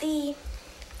the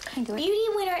beauty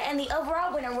winner and the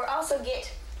overall winner will also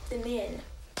get the men.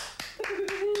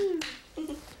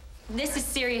 This is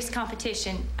serious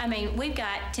competition. I mean, we've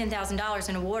got $10,000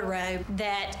 in a wardrobe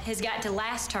that has got to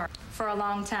last her for a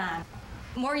long time.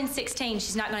 Morgan's 16,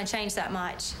 she's not going to change that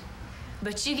much.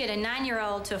 But you get a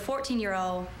 9-year-old to a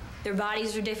 14-year-old, their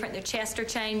bodies are different, their chests are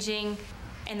changing,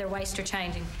 and their waists are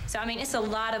changing. So, I mean, it's a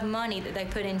lot of money that they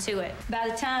put into it. By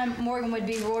the time Morgan would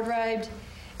be wardrobed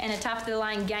and a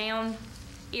top-of-the-line gown,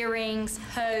 earrings,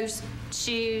 hose,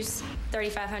 shoes,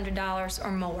 $3,500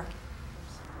 or more.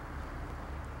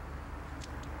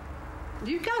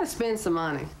 You gotta spend some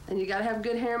money, and you gotta have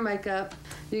good hair and makeup.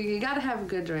 You gotta have a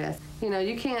good dress. You know,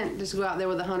 you can't just go out there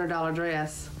with a $100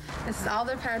 dress. It's all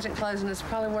their pageant clothes, and it's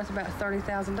probably worth about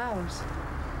 $30,000.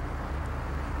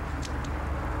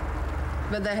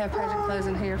 But they have pageant clothes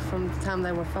in here from the time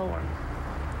they were 4.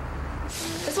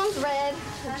 This one's red,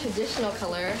 a traditional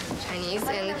color, Chinese,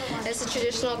 and it's a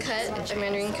traditional cut, a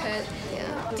Mandarin cut.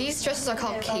 Yeah. These dresses are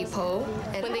called keipo,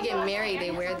 and when they get married,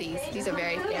 they wear these. These are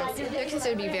very fancy. They're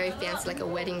considered to be very fancy, like a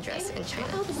wedding dress in China.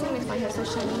 Oh, this thing makes my hair so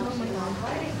shiny. Oh my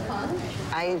God.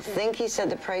 I think he said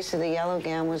the price of the yellow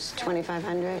gown was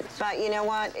 $2,500. But you know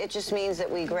what? It just means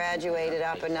that we graduated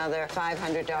up another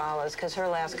 $500 because her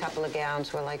last couple of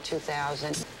gowns were like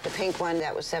 $2,000. The pink one,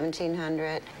 that was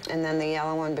 $1,700, and then the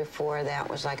yellow one before that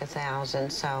was like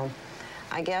 $1,000. So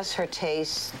I guess her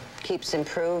taste keeps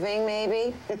improving,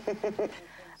 maybe.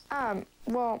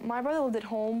 Well, my brother lived at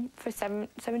home for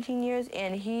 17 years,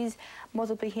 and he's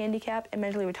multiply handicapped and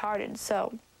mentally retarded.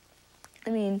 So, I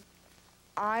mean,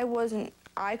 I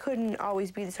couldn't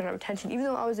always be the center of attention. Even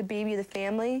though I was a baby of the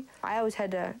family, I always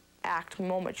had to act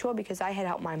more mature because I had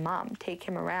helped my mom take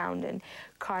him around and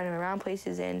cart him around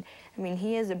places. And, I mean,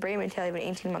 he has the brain mentality of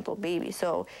an 18-month-old baby.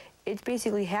 So it's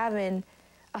basically having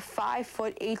a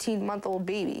 5-foot, 18-month-old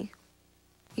baby.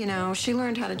 You know, she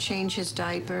learned how to change his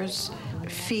diapers,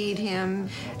 feed him.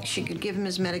 She could give him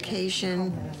his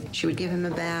medication. She would give him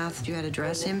a bath. You had to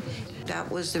dress him.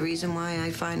 That was the reason why I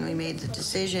finally made the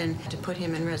decision to put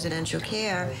him in residential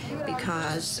care,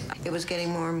 because it was getting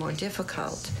more and more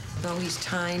difficult. Though he's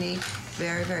tiny,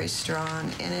 very, very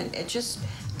strong, and it just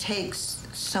takes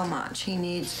so much. He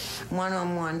needs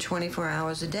one-on-one 24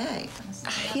 hours a day.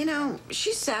 You know,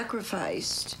 she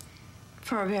sacrificed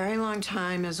for a very long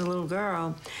time as a little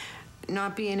girl,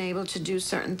 not being able to do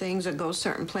certain things or go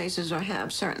certain places or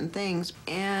have certain things,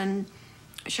 and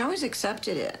she always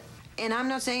accepted it. And I'm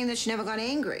not saying that she never got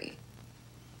angry.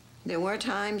 There were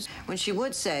times when she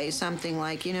would say something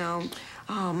like, you know,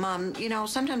 oh, Mom, you know,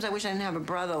 sometimes I wish I didn't have a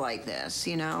brother like this,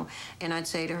 you know, and I'd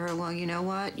say to her, well, you know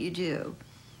what, you do.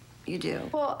 You do.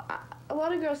 Well, a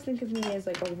lot of girls think of me as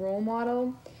like a role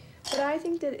model, but I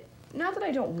think that, not that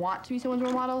I don't want to be someone's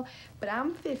role model, but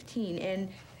I'm 15 and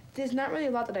there's not really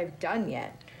a lot that I've done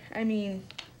yet. I mean,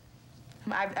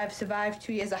 I've survived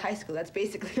 2 years of high school. That's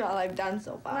basically all I've done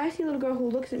so far. When I see a little girl who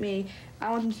looks at me,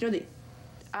 I want them to know that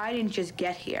I didn't just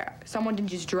get here. Someone didn't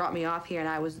just drop me off here and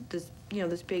I was this, you know,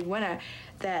 this big winner.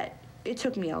 That it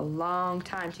took me a long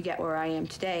time to get where I am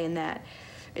today, and that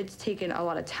it's taken a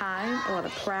lot of time, a lot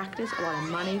of practice, a lot of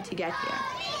money to get here.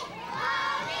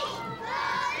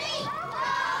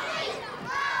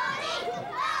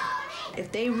 If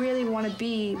they really want to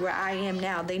be where I am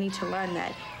now, they need to learn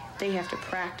that they have to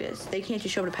practice. They can't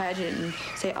just show up at a pageant and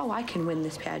say, oh, I can win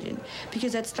this pageant,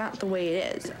 because that's not the way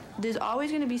it is. There's always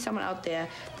going to be someone out there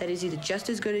that is either just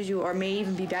as good as you or may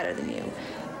even be better than you.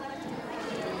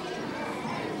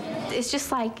 It's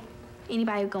just like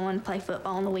anybody going to play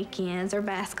football on the weekends or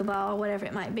basketball or whatever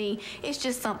it might be. It's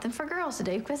just something for girls to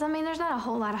do, because I mean there's not a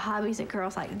whole lot of hobbies that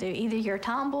girls like to do. Either you're a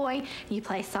tomboy, you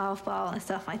play softball and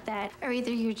stuff like that, or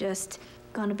either you're just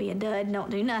going to be a dud and don't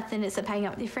do nothing except hang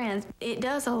out with your friends. It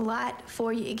does a lot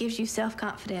for you. It gives you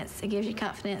self-confidence. It gives you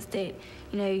confidence that,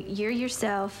 you know, you're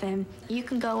yourself and you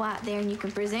can go out there and you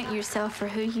can present yourself for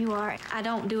who you are. I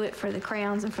don't do it for the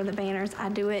crowns and for the banners. I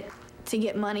do it to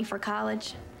get money for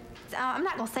college. I'm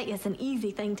not going to say it's an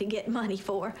easy thing to get money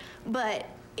for, but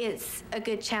it's a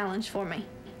good challenge for me.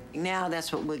 Now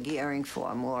that's what we're gearing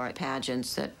for, more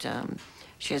pageants that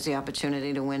she has the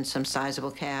opportunity to win some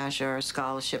sizable cash or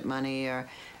scholarship money or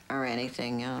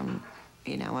anything.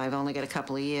 You know, I've only got a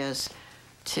couple of years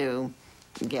to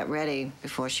get ready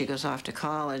before she goes off to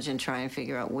college and try and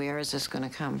figure out where is this going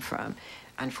to come from.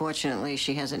 Unfortunately,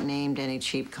 she hasn't named any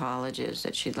cheap colleges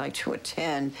that she'd like to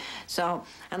attend. So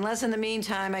unless in the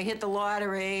meantime I hit the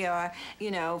lottery or,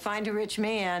 you know, find a rich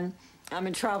man, I'm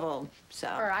in trouble, so.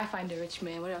 Or I find a rich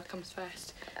man, whatever comes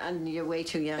first. And you're way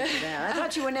too young for that. I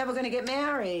thought you were never going to get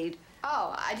married.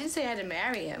 Oh, I didn't say I had to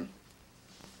marry him.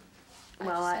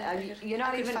 Well, you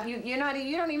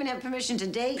don't even have permission to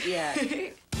date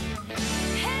yet.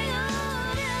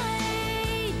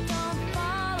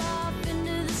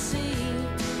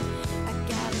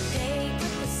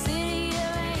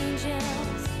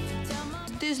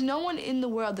 There's no one in the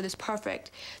world that is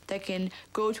perfect that can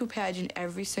go to a pageant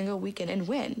every single weekend and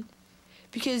win,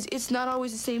 because it's not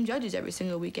always the same judges every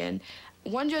single weekend.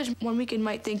 One judge one weekend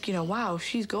might think, you know, wow,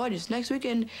 she's gorgeous. Next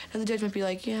weekend, another judge might be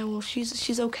like, yeah, well,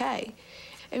 she's okay.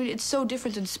 I mean, it's so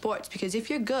different in sports, because if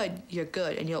you're good,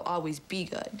 and you'll always be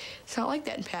good. It's not like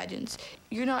that in pageants.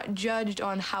 You're not judged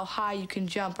on how high you can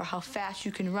jump or how fast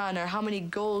you can run or how many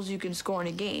goals you can score in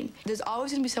a game. There's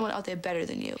always gonna be someone out there better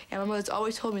than you. And my mother's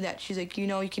always told me that. She's like, you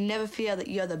know, you can never feel that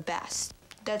you're the best.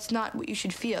 that's not what you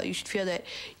should feel. You should feel that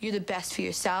you're the best for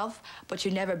yourself, but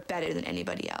you're never better than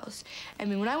anybody else. I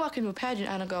mean, when I walk into a pageant,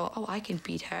 I don't go, oh, I can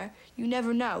beat her. You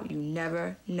never know. You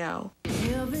never know.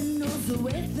 Heaven knows the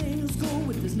way things go.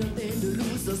 When there's nothing to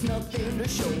lose, there's nothing to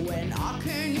show, and I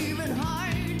can't even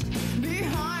hide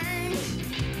behind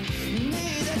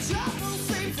me. The trouble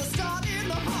seems to start in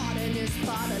the heart, and it's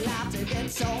part of life to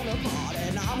get torn apart,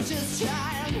 and I'm just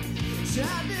trying to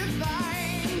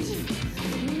find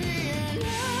me, and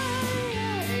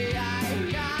I'm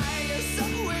so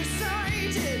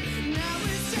excited. Now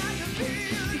it's time to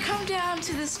feel. You come down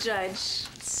to this judge,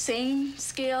 same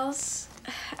scales,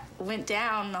 went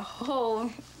down a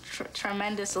whole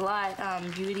tremendous lot.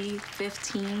 Beauty,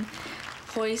 15,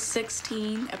 poise,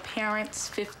 16, appearance,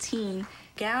 15.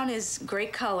 Gown is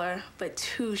great color, but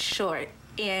too short,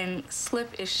 and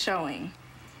slip is showing.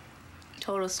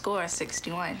 Total score,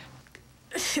 61.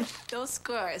 Those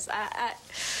scores,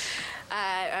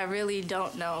 I really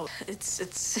don't know.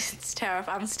 It's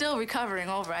terrifying. I'm still recovering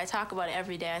over it. I talk about it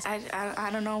every day. I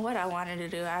don't know what I wanted to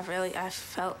do. I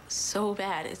felt so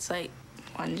bad. It's like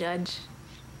one judge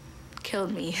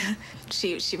killed me.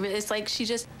 It's like she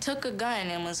just took a gun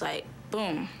and was like,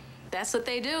 boom. That's what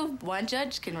they do. One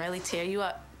judge can really tear you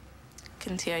up.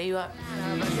 Can tear you up.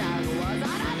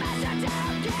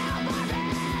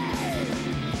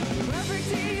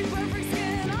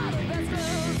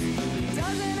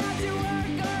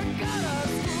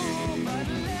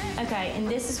 Okay, and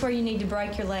this is where you need to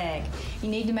break your leg. You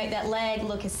need to make that leg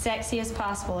look as sexy as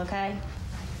possible, okay?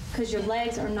 Because your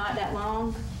legs are not that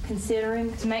long,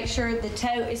 considering. To make sure the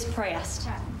toe is pressed.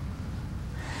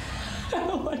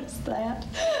 What is that?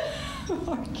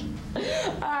 All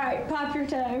right, pop your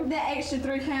toe. The extra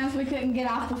 3 pounds we couldn't get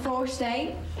off the 4th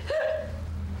state.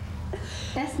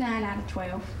 That's 9 out of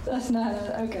 12. That's not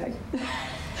okay.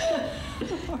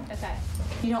 Okay.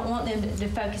 You don't want them to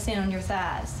focus in on your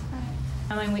thighs.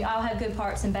 I mean, we all have good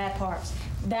parts and bad parts.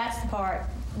 That's the part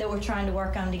that we're trying to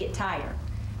work on to get tighter,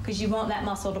 because you want that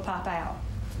muscle to pop out.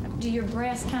 Do your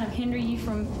breasts kind of hinder you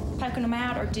from poking them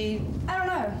out, or I don't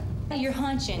know. You're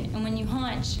hunching, and when you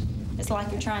hunch, it's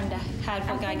like you're trying to hide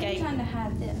what God gave you. I'm trying to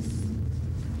hide this.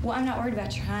 Well, I'm not worried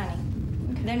about your hiney.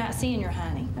 Okay. They're not seeing your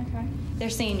hiney. Okay. They're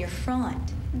seeing your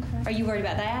front. Okay. Are you worried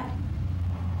about that?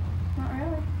 Not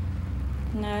really.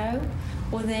 No?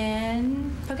 Well,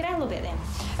 then, poke it out a little bit then.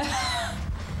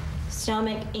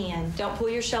 Stomach in. Don't pull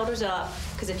your shoulders up,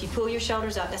 because if you pull your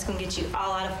shoulders up, that's going to get you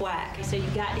all out of whack. So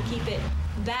you've got to keep it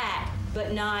back,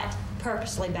 but not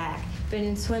purposely back. But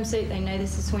in swimsuit, they know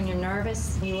this is when you're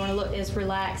nervous. You want to look as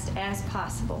relaxed as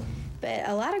possible. But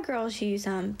a lot of girls use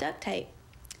duct tape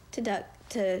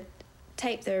to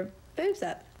tape their boobs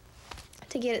up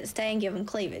to get it to stay and give them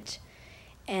cleavage.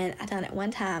 And I done it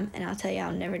one time, and I'll tell you,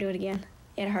 I'll never do it again.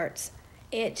 It hurts.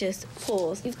 It just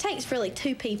pulls. It takes really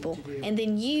 2 people, and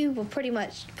then you will pretty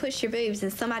much push your boobs,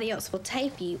 and somebody else will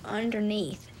tape you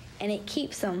underneath, and it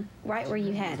keeps them right where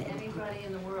you had it.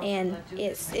 And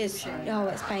it's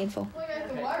painful. Put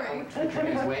your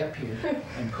hands way up here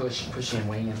and push in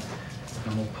way in.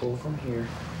 And we'll pull from here.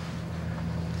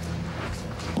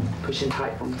 Push in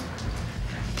tight from.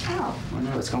 Ow! I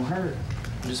know it's gonna hurt.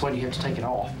 Just why do you have to take it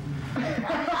off?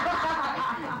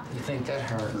 You think that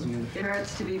hurts? It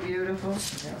hurts to be beautiful.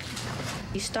 Yeah.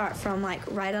 You start from like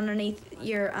right underneath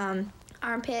your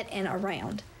armpit and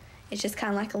around. It's just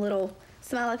kind of like a little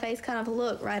smiley face kind of a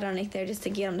look right underneath there, just to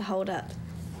get them to hold up.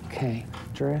 Okay,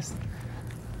 dress.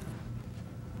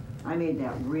 I made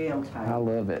that real tight. I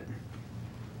love it.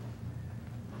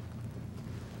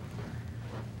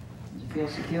 Does it feel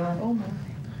secure? Oh my.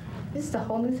 This is a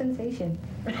whole new sensation.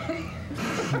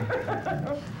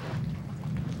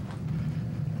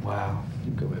 Wow.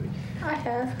 You go, baby. I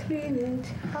have cleavage.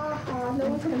 Ha no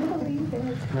one's gonna believe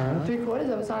it. Huh?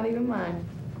 3/4 of it's not even mine.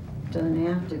 Doesn't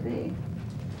have to be.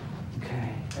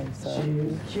 Okay.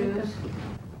 Shoes. Shoes.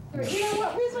 You know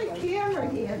what? Where's my camera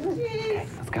here? Jeez.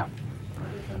 Let's go.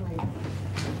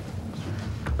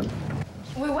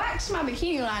 We waxed my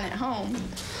bikini line at home.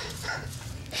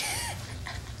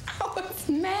 I was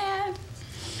mad.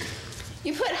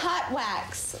 You put hot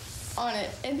wax on it,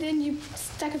 and then you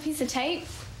stuck a piece of tape,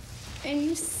 and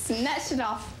you snatched it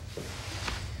off,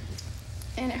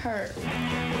 and it hurt.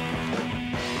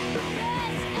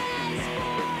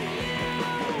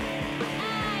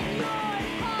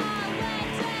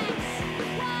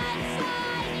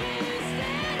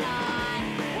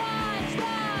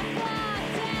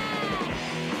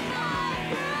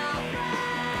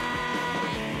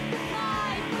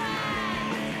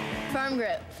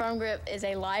 Firm Grip is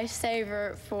a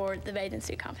lifesaver for the bathing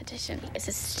suit competition. It's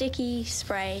a sticky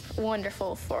spray,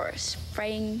 wonderful for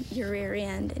spraying your rear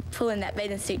end and pulling that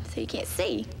bathing suit so you can't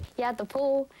see. You have to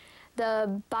pull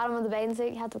the bottom of the bathing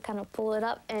suit, you have to kind of pull it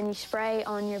up and you spray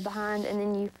on your behind and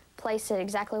then you place it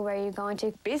exactly where you're going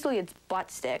to. Basically, it's butt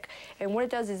stick, and what it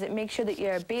does is it makes sure that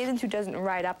your bathing suit doesn't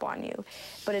ride up on you.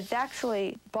 But it's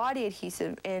actually body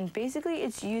adhesive, and basically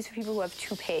it's used for people who have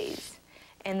toupees.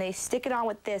 And they stick it on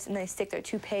with this, and they stick their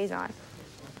toupees on.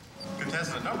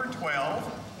 Contestant number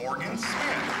 12, Morgan Smith.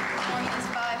 Morgan's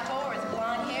 5'4" with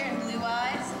blonde hair and blue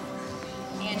eyes,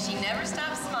 and she never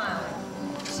stops smiling.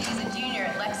 She's a junior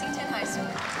at Lexington High School.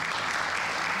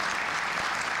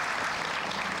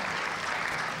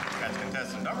 That's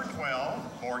contestant number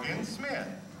 12, Morgan Smith.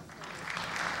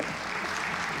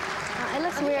 It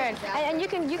looks weird, and you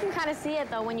can kind of see it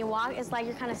though when you walk. It's like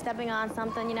you're kind of stepping on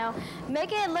something, you know.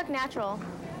 Make it look natural.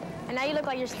 And now you look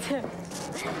like you're stiff.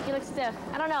 You look stiff.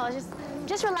 I don't know. It's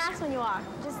just relax when you walk.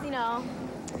 Just, you know,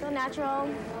 feel natural.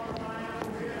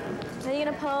 Then you're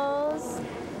gonna pose.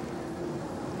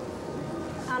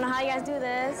 I don't know how you guys do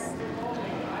this.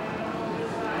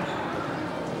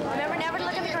 Remember, never to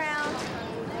look at the ground.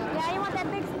 Yeah, you want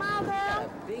that big smile, girl?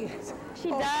 She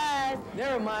does.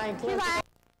 Never mind. She's like,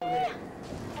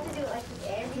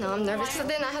 No, I'm nervous because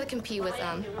then I have to compete with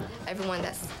everyone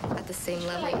that's at the same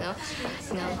level, you know.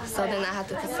 So then I have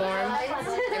to perform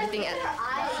everything at a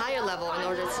higher level in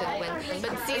order to win.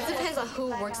 But see, it depends on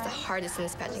who works the hardest in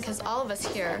this pageant, because all of us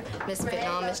here, Miss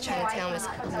Vietnam, Miss Chinatown, Miss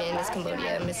Min, Miss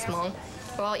Cambodia, Miss Hmong,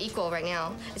 we're all equal right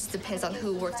now. It just depends on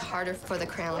who worked harder for the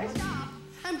crown.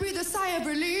 And breathe a sigh of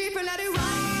relief and let it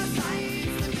rise.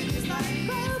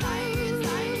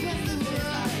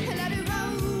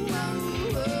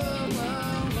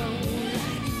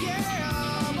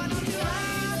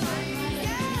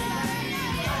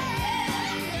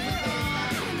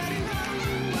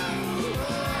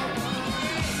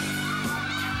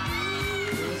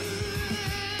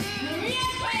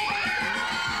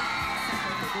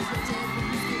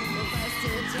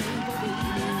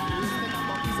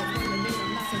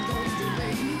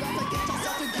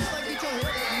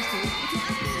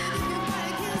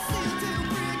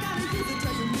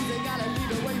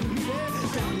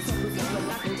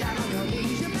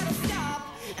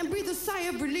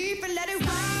 Relief and let it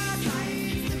rise.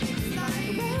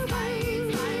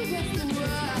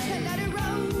 Let it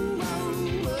roll.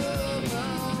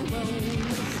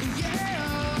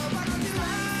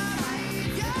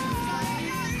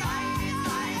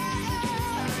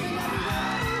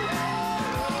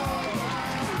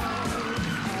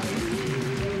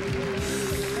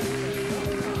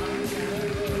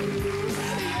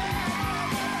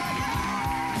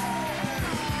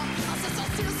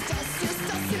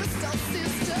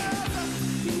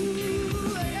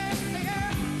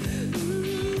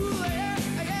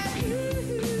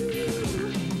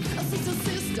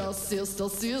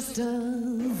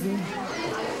 Sisters.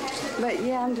 But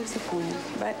yeah, I'm disappointed.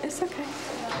 But it's okay.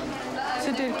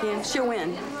 She'll do it again. She'll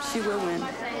win. She will win.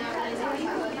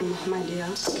 My dear.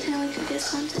 Can we cook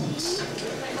this one?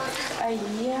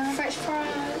 Yeah. French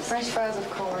fries. French fries, of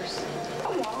course.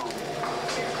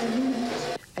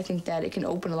 I think that it can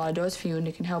open a lot of doors for you, and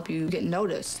it can help you get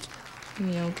noticed. You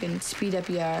know, can speed up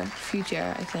your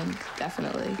future, I think,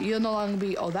 definitely. You'll no longer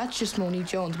be, oh, that's just Monique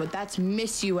Jones, but that's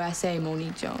Miss USA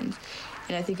Monique Jones.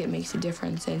 And I think it makes a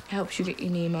difference and helps you get your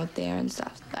name out there and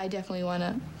stuff. I definitely want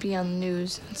to be on the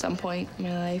news at some point in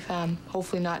my life.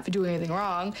 Hopefully not for doing anything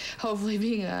wrong, hopefully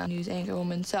being a news anchor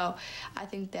woman. So I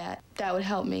think that would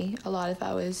help me a lot if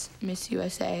I was Miss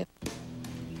USA.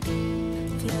 Feel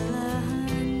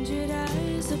 100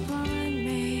 eyes upon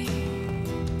me,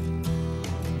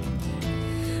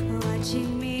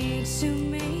 watching me to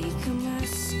make a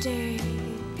mistake.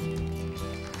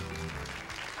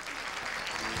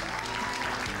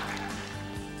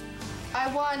 I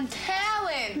won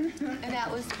talent, and that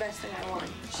was the best thing I won.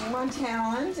 She won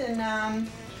talent, and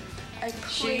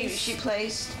she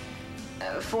placed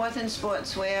 4th in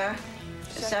sportswear,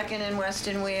 2nd in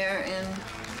Western wear, and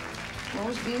what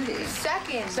was beauty?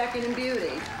 Second in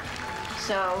beauty.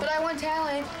 So. But I won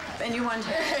talent. And you won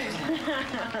talent.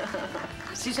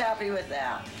 She's happy with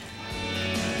that.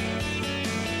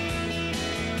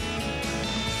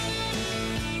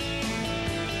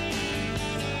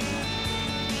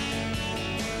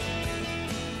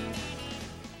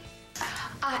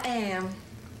 I am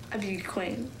a beauty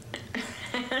queen.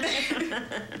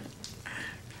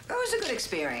 It was a good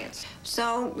experience.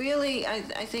 So really, I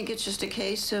think it's just a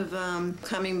case of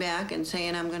coming back and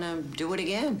saying I'm gonna do it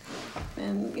again.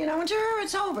 And, you know, and to her,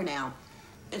 it's over now.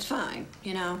 It's fine,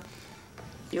 you know.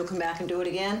 You'll come back and do it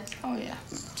again? Oh, yeah.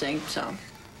 Think so.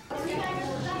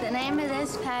 The name of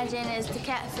this pageant is the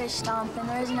Catfish Stomp, and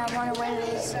the reason I want to win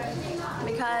it is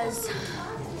because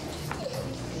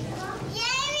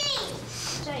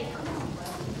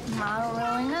I don't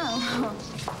really know.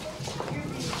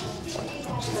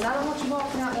 And I don't want you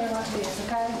walking out there like this,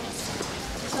 okay?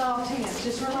 It's all tense.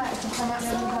 Just relax and come out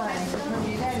there behind. Remember,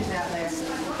 your daddy's out there.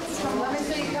 Come, let me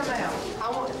see you come out.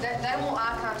 They want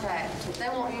eye contact. They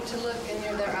want you to look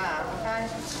in their eye, okay?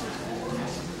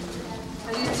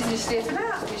 And you're stiffening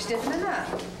up. You're stiffening up.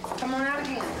 Come on out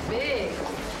again. Big.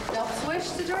 Don't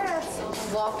switch the dress.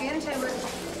 Walk into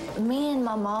it. Me and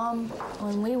my mom,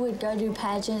 when we would go do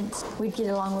pageants, we'd get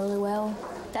along really well.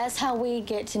 That's how we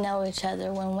get to know each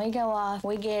other. When we go off,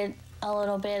 we get a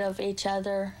little bit of each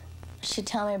other. She'd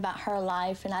tell me about her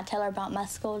life, and I tell her about my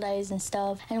school days and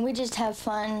stuff, and we just have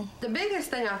fun. The biggest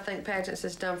thing I think Pageants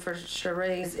has done for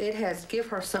Cherie is it has given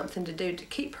her something to do to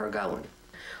keep her going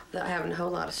without having a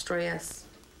whole lot of stress,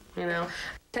 you know.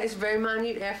 It takes very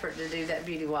minute effort to do that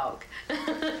beauty walk.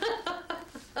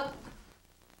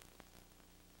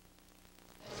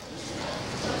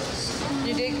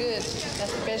 You did good.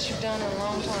 That's the best you've done in a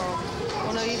long time.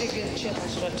 Well, no, you did good at chipping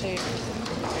strut, too.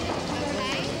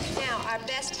 Okay, now our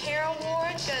Best Hair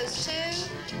Award goes to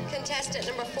contestant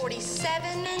number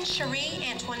 47, Cherie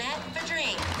Antoinette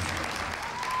Vadrine.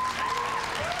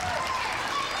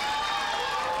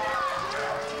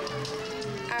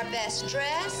 Our Best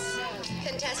Dress,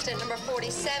 contestant number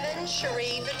 47,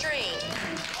 Cherie Vadrine.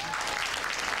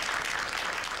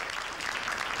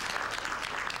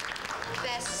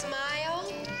 Best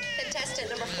Smile, contestant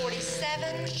number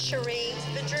 47, Cherie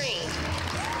Vadrine.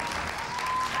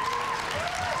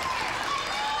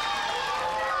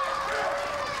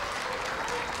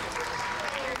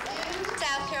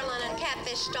 South Carolina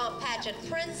Catfish Stomp Pageant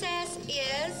Princess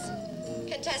is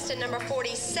contestant number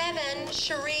 47,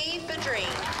 Cherie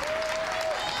Vadrine.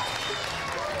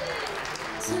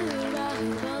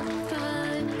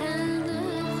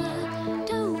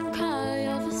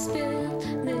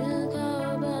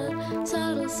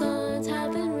 Subtle signs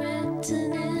have been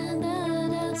written in the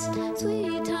dust.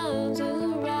 Sweet times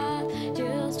will arrive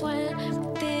just when we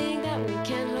think that we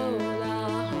can hold our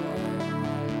heart.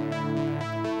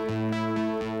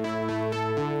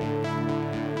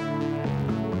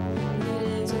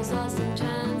 Meetings was lost in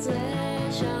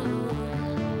translation.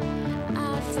 I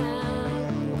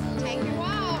found. Take your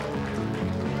walk.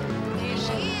 There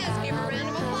she is. Give her a round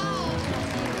of applause.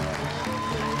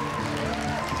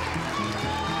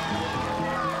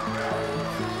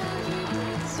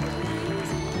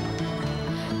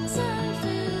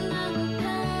 Surfing on the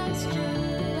pasture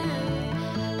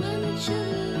land when the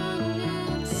children